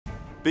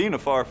Being a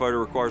firefighter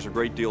requires a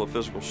great deal of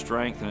physical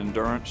strength and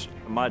endurance.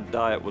 My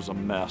diet was a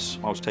mess.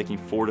 I was taking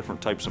 4 different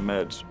types of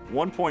meds.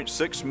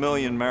 1.6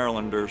 million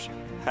Marylanders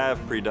have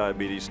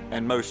prediabetes,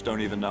 and most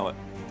don't even know it.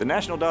 The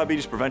National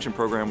Diabetes Prevention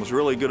Program was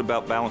really good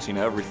about balancing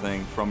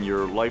everything from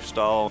your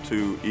lifestyle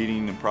to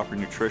eating and proper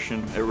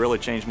nutrition. It really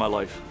changed my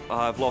life.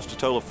 I've lost a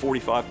total of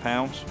 45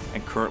 pounds,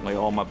 and currently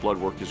all my blood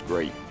work is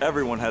great.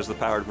 Everyone has the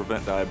power to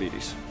prevent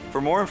diabetes. For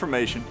more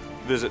information,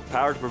 visit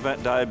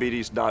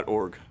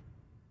powertopreventdiabetes.org.